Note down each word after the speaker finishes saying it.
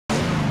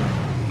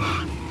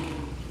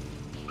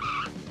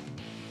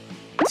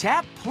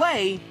Tap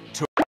play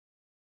to...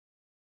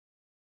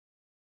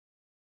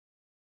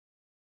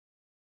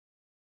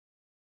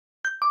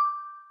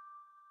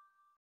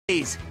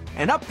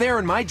 And up there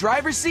in my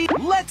driver's seat,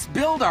 let's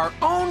build our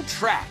own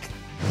track.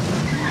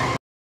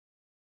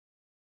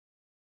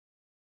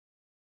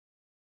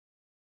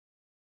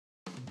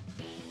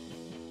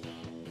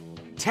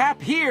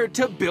 Tap here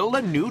to build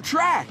a new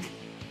track.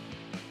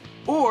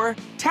 Or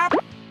tap...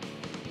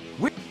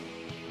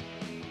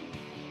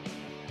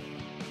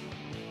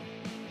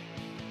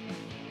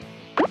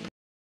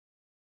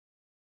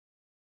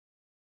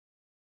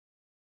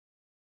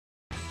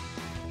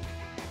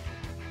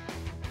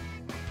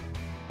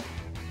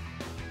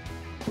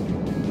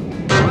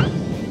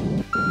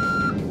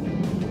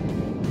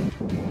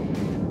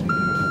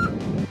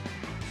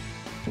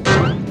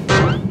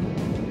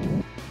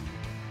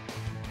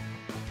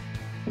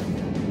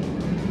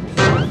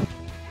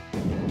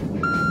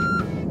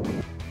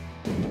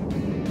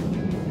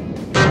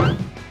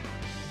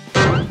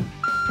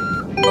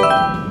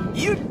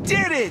 You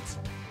did it!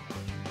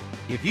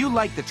 If you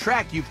like the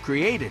track you've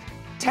created,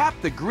 tap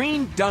the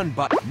green Done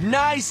button.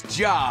 Nice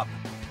job!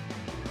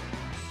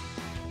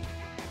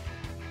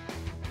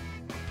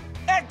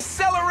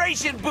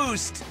 Acceleration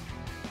boost!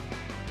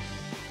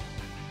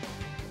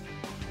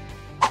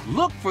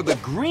 Look for the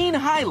green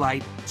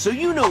highlight so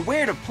you know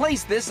where to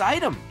place this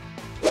item.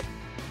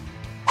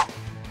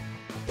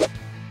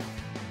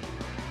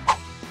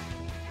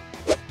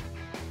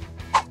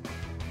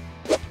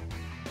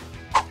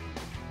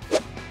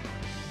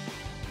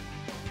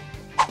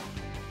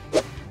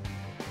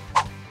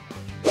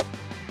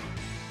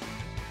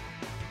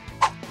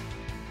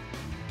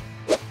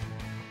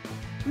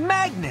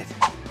 Magnet.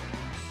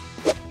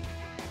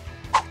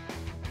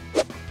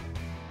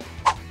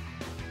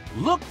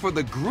 Look for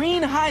the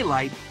green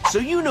highlight so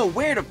you know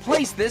where to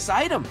place this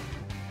item.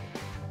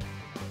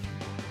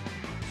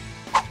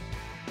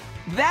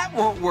 That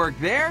won't work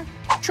there.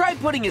 Try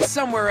putting it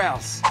somewhere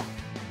else.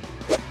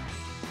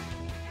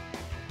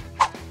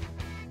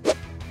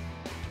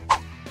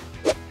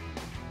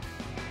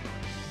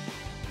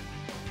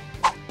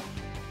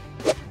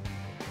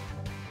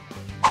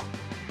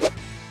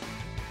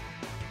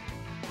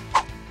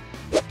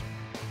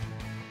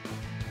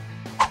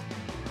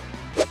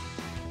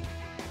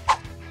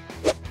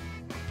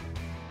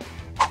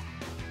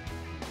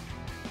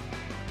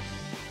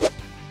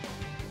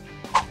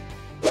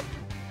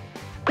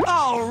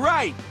 All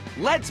right,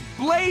 let's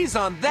blaze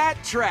on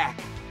that track.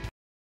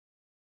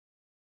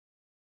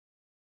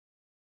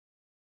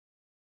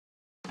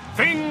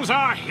 Things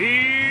are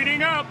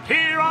heating up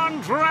here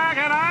on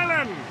Dragon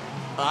Island.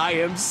 I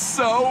am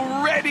so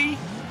ready.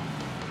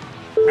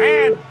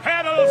 And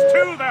pedals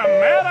to the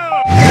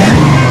meadow.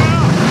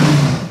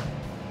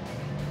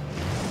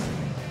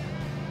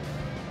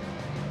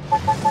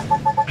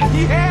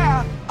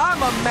 Yeah,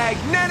 I'm a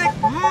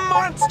magnetic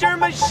monster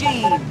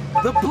machine.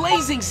 The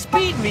blazing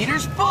speed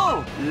meter's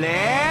full.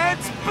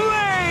 Let's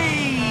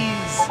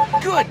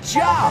blaze! Good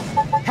job!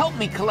 Help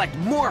me collect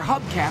more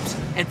hubcaps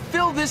and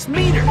fill this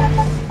meter.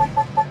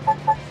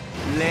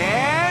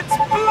 Let's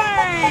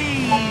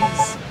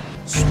blaze!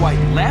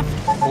 Swipe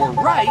left or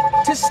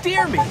right to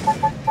steer me.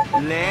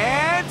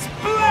 Let's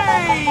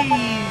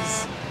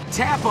blaze!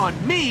 Tap on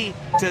me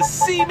to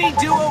see me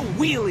do a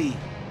wheelie.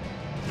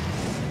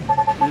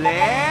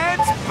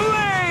 Let's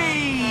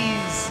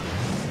blaze!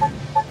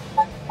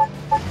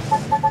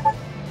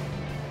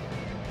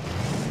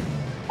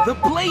 The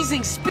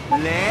blazing speed.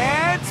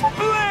 Let's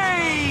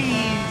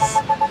blaze!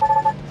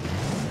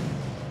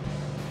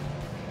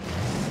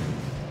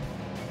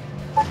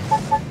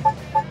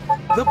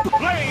 The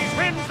Blaze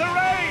wins the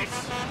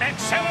race!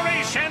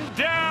 Acceleration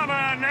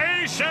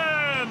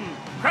domination!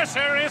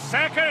 Presser is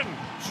second.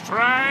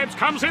 Stripes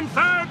comes in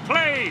third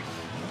place.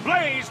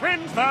 Blaze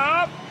wins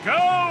the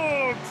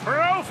gold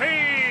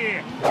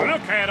trophy!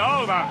 Look at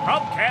all the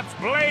hubcaps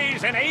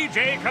Blaze and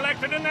AJ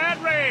collected in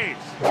that race!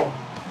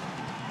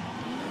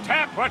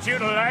 Tap what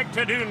you'd like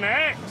to do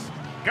next.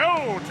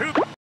 Go to...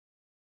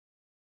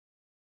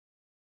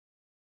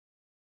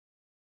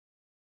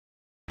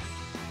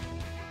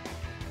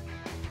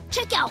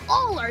 Check out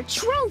all our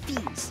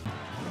trophies!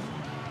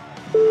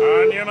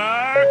 On your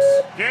marks,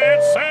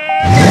 get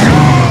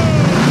set,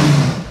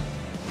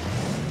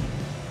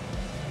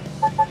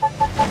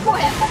 Go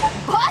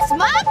ahead, bust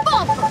my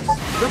bumpers!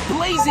 The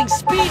blazing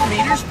speed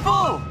meter's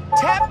full.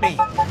 Tap me.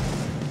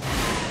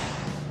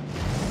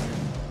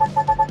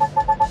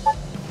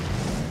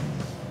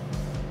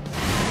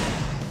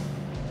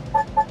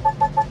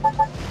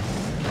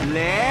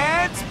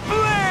 Let's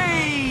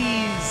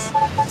blaze!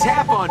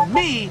 Tap on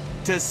me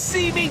to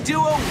see me do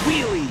a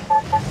wheelie.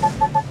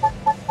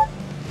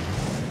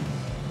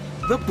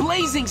 The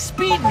blazing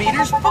speed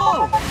meter's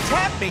full.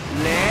 Tap me.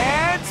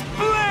 Let's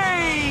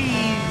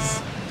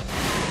blaze!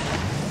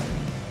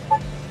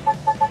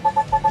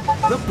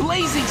 The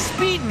blazing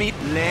speed meter.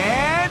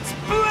 Let's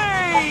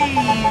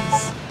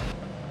blaze!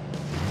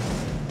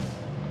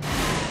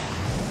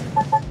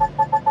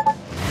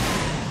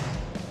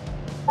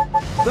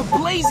 The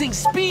blazing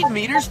speed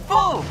meter's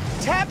full.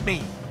 Tap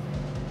me.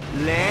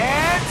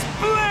 Let's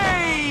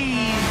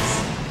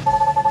blaze!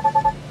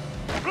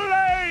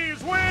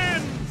 Blaze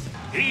wins!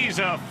 He's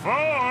a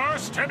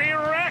force to be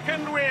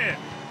reckoned with.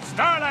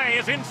 Starlight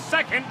is in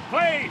second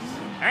place.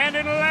 And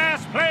in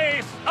last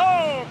place,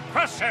 oh,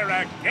 Crusher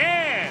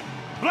again.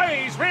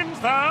 Blaze wins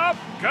the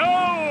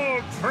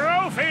gold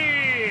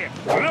trophy.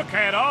 Look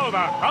at all the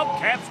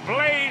hubcaps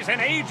Blaze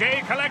and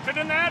AJ collected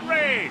in that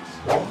race.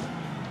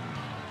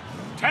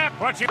 Tap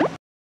what you...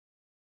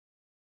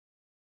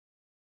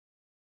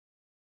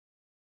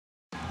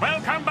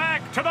 Welcome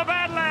back to the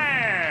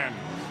Badlands.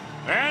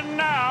 And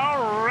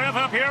now, rev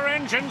up your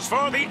engines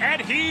for the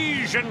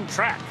adhesion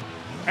track.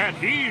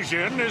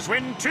 Adhesion is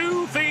when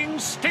two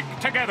things stick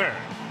together.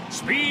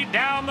 Speed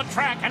down the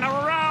track and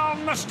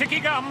around the sticky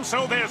gum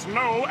so there's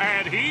no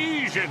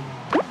adhesion.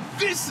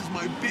 This is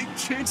my big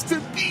chance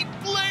to beat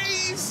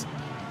Blaze!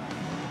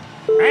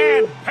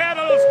 And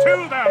pedals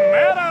to the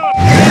metal!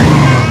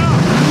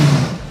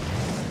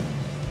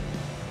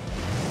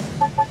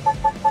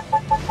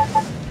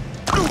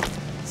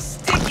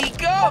 Sticky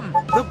gum!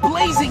 The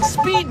blazing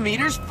speed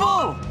meter's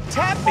full!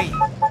 Tap me!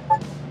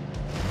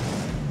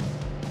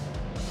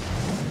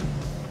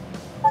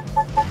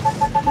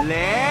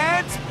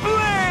 Let's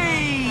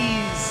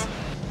blaze!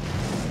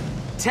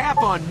 Tap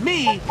on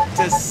me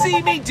to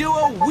see me do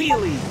a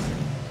wheelie.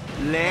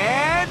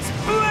 Let's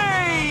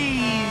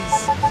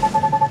blaze!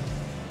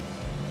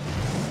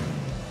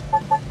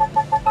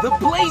 The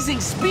blazing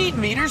speed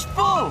meter's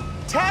full.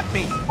 Tap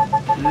me.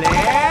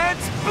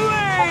 Let's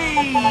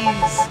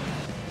blaze!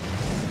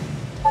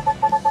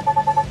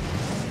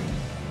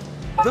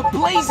 The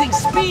blazing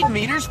speed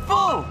meter's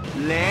full.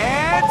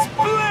 Let's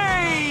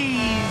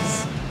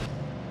blaze!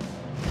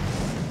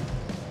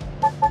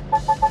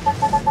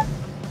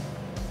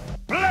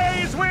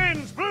 Blaze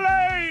wins!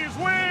 Blaze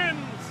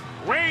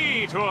wins!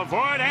 Way to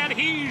avoid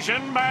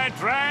adhesion by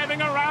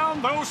driving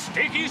around those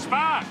sticky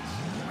spots.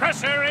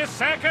 Crusher is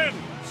second.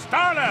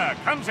 Starla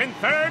comes in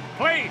third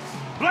place.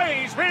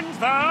 Blaze wins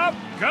the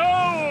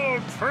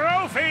gold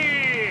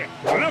trophy.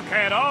 Look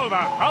at all the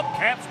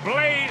hubcaps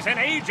Blaze and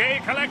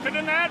AJ collected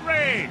in that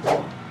race.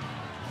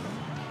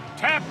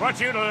 Tap what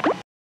you'd like.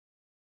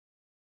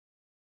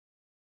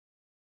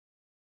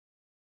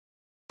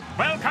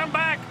 Welcome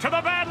back to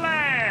the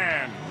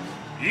Badlands.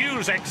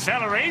 Use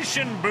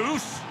acceleration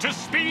boosts to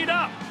speed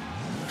up.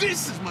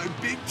 This is my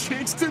big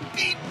chance to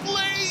beat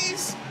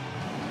Blaze!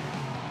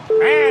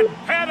 And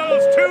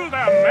pedals to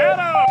the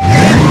metal.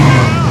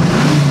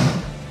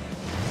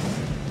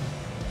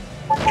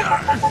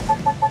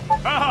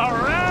 All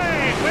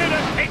right, way to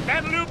take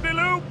that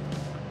loop-de-loop.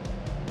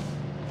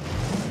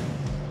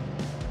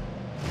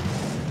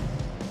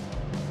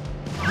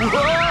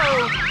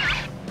 Whoa!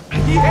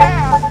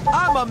 Yeah!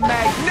 I'm a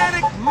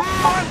magnetic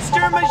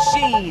monster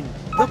machine!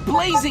 The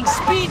blazing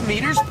speed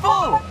meter's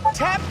full!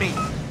 Tap me!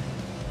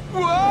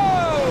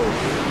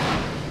 Whoa!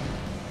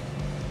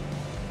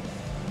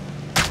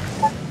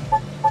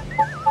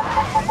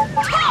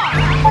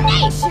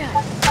 Nation!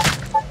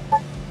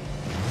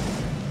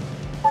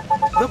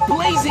 The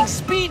blazing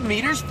speed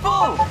meter's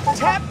full!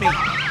 Tap me!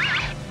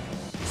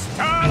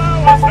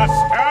 Starla was the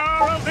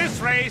star of this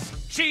race.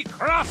 She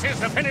crosses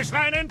the finish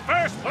line in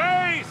first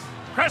place.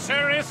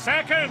 Crusher is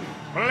second.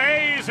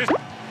 Blaze is...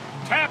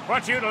 Tap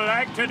what you'd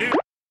like to do.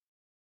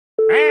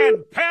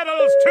 And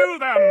pedals to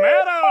the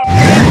metal.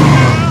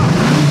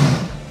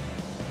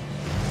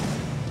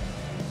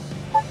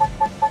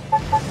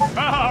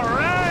 All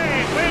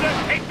right, way to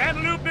take that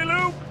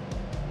loop-de-loop.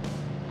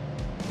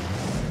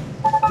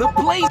 The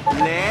blaze...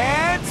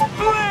 Let's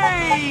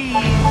blaze!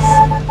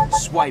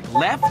 Swipe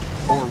left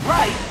or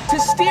right to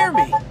steer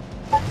me.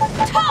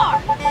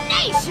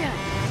 Nation!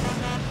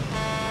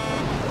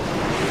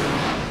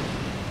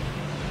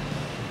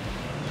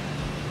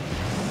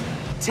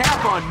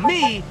 Tap on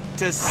me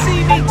to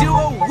see me do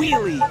a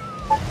wheelie.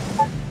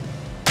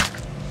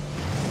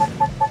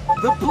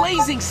 The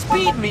blazing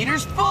speed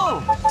meter's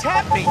full.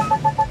 Tap me.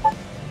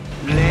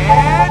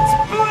 Let's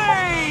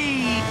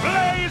blaze!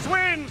 Blaze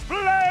wins!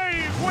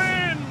 Blaze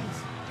wins!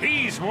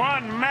 He's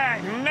one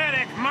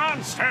magnetic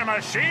monster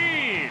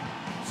machine.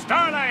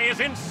 Starlight is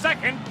in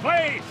second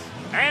place.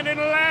 And in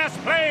last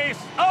place,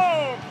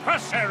 oh,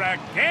 Crusher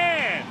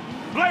again.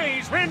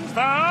 Blaze wins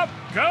the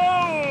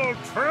gold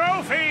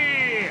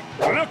trophy.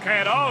 Look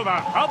at all the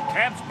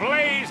hubcaps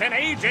Blaze and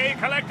AJ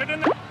collected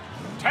in the...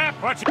 Tap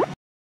what you...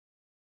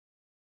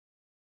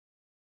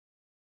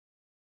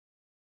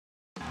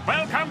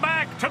 Welcome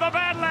back to the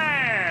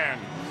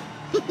Badlands.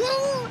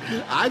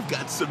 I've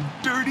got some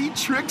dirty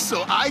tricks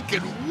so I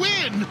can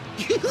win!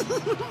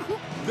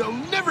 They'll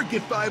never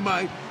get by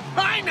my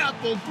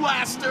pineapple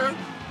blaster!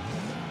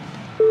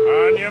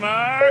 On your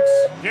marks,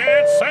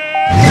 get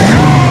set,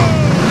 go!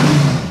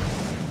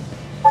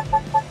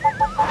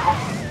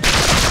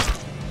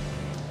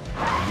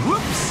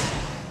 Whoops!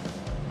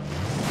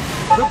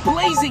 The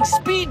blazing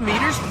speed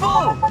meter's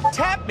full.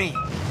 Tap me.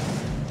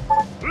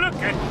 Look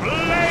at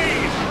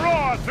Blaze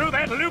roar through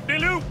that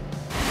loop-de-loop.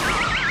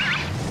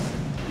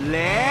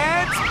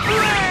 Let's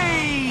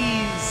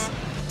blaze!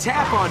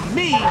 tap on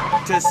me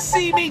to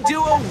see me do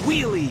a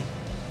wheelie.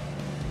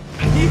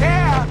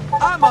 Yeah,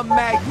 I'm a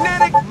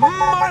magnetic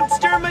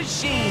monster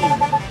machine.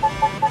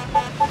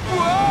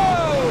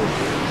 Whoa!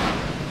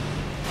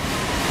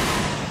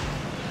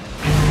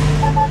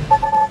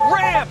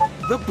 Ramp!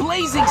 The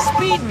blazing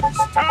speed...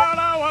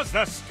 Starla was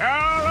the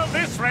star of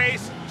this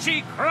race.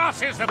 She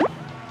crosses the...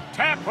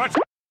 Tap what...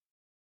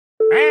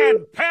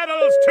 And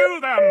pedals to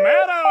the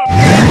meadow!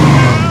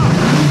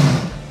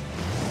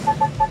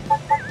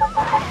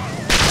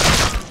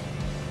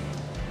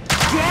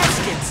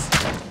 Gaskets!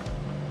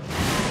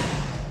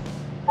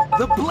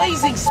 The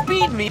blazing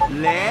speed meter.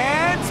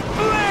 Let's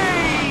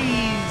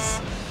blaze!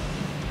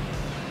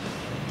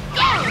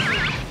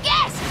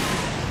 Yes!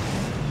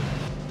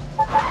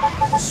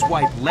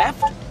 Swipe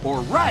left or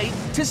right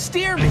to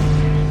steer me.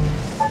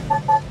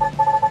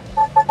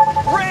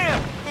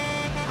 Ramp!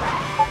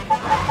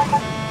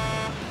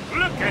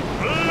 Look at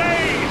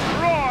Blaze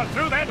roar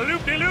through that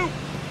loop-de-loop!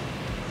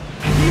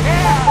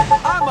 Yeah,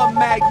 I'm a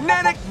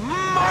magnetic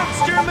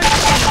monster machine.